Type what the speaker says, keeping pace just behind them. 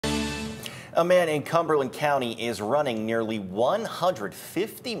A man in Cumberland County is running nearly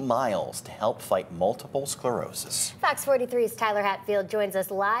 150 miles to help fight multiple sclerosis. Fox 43's Tyler Hatfield joins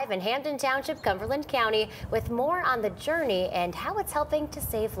us live in Hampton Township, Cumberland County, with more on the journey and how it's helping to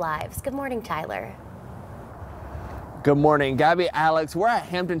save lives. Good morning, Tyler. Good morning, Gabby, Alex. We're at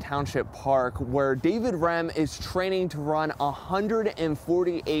Hampton Township Park where David Remm is training to run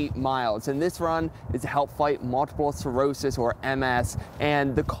 148 miles. And this run is to help fight multiple sclerosis or MS.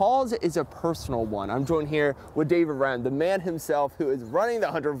 And the cause is a personal one. I'm joined here with David Remm, the man himself who is running the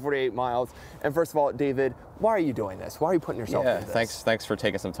 148 miles. And first of all, David, why are you doing this? Why are you putting yourself through this? Thanks for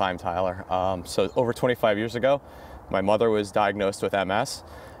taking some time, Tyler. So over 25 years ago, my mother was diagnosed with MS,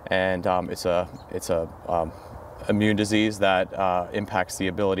 and it's a immune disease that impacts the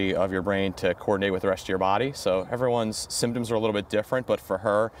ability of your brain to coordinate with the rest of your body. So everyone's symptoms are a little bit different, but for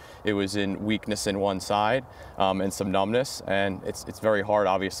her, it was in weakness in one side and some numbness. And it's very hard,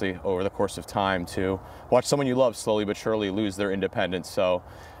 obviously, over the course of time to watch someone you love slowly but surely lose their independence. So,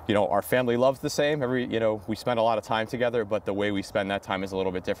 you know, our family loves the same. We spend a lot of time together, but the way we spend that time is a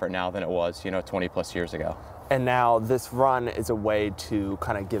little bit different now than it was, 20 plus years ago. And now this run is a way to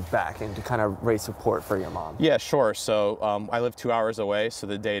kind of give back and to kind of raise support for your mom. Yeah, sure. So I live 2 hours away, so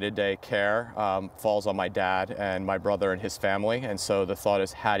the day-to-day care falls on my dad and my brother and his family. And so the thought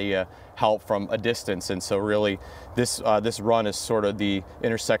is, how do you help from a distance? And so really this run is sort of the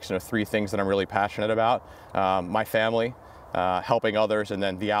intersection of three things that I'm really passionate about. My family, helping others, and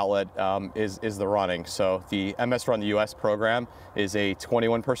then the outlet is the running. So the MS Run the US program is a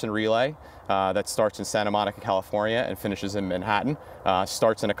 21-person relay that starts in Santa Monica, California, and finishes in Manhattan.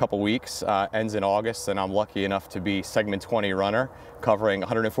 Starts in a couple weeks, ends in August, and I'm lucky enough to be segment 20 runner, covering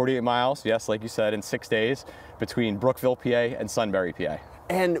 148 miles, yes, like you said, in 6 days, between Brookville, PA, and Sunbury, PA.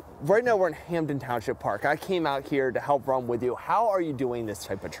 And right now we're in Hampton Township Park. I came out here to help run with you. How are you doing this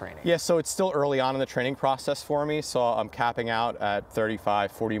type of training? Yeah, so it's still early on in the training process for me. So I'm capping out at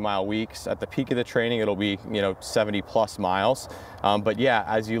 35, 40-mile weeks. At the peak of the training, it'll be, 70 plus miles. But yeah,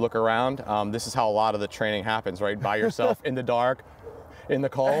 as you look around, this is how a lot of the training happens, right? By yourself in the dark, in the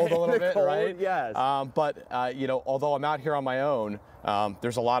cold a little bit, right? Yes. Although I'm out here on my own,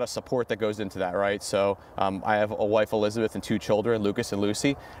 there's a lot of support that goes into that, right? So I have a wife, Elizabeth, and 2 children, Lucas and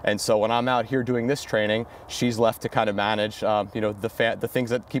Lucy. And so when I'm out here doing this training, she's left to kind of manage, the things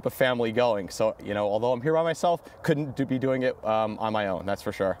that keep a family going. So, although I'm here by myself, couldn't be doing it on my own, that's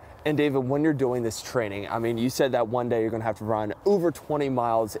for sure. And David, when you're doing this training, I mean, you said that one day you're going to have to run over 20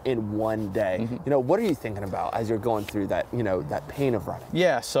 miles in one day. Mm-hmm. What are you thinking about as you're going through that, that pain of running?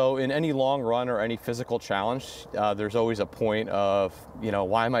 Yeah, so in any long run or any physical challenge, there's always a point of,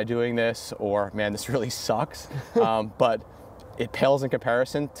 why am I doing this? Or, man, this really sucks. But it pales in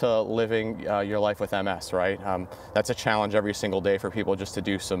comparison to living your life with MS, right? That's a challenge every single day for people just to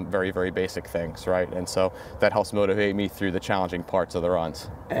do some very, very basic things, right? And so that helps motivate me through the challenging parts of the runs.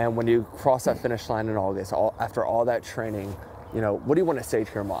 And when you cross that finish line in August, after all that training, what do you want to say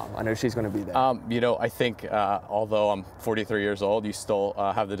to your mom? I know she's going to be there. I think although I'm 43 years old, you still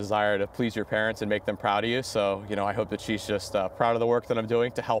have the desire to please your parents and make them proud of you. So, I hope that she's just proud of the work that I'm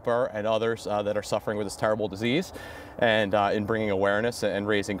doing to help her and others that are suffering with this terrible disease, and in bringing awareness and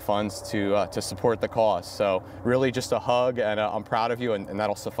raising funds to support the cause. So really just a hug, and I'm proud of you, and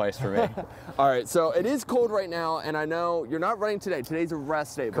that'll suffice for me. All right, so it is cold right now, and I know you're not running today. Today's a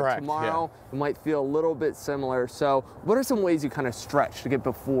rest day, but correct, tomorrow it might feel a little bit similar. So what are some ways you kind of stretch to get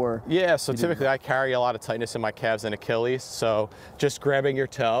before? Yeah, so typically I carry a lot of tightness in my calves and Achilles. So just grabbing your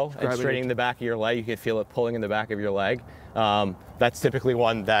toe and straightening the back of your leg, you can feel it pulling in the back of your leg. That's typically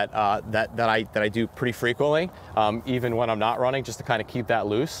one that I do pretty frequently, even when I'm not running, just to kind of keep that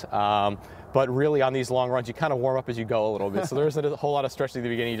loose. But really on these long runs, you kind of warm up as you go a little bit. So there isn't a whole lot of stretch at the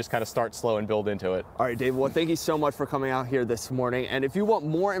beginning. You just kind of start slow and build into it. All right, Dave, well, thank you so much for coming out here this morning. And if you want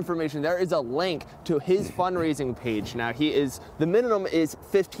more information, there is a link to his fundraising page. Now, the minimum is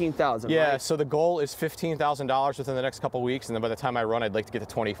 $15,000, yeah, right? So the goal is $15,000 within the next couple of weeks. And then by the time I run, I'd like to get to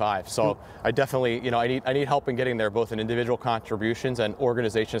 25. So I definitely, I need help in getting there, both in individual contributions and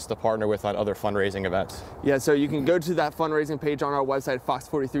organizations to partner with on other fundraising events. Yeah, so you can go to that fundraising page on our website,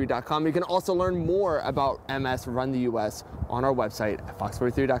 fox43.com. You can also learn more about MS Run the US on our website at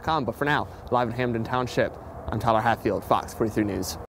fox43.com. But for now, live in Hampton Township, I'm Tyler Hatfield, Fox 43 News.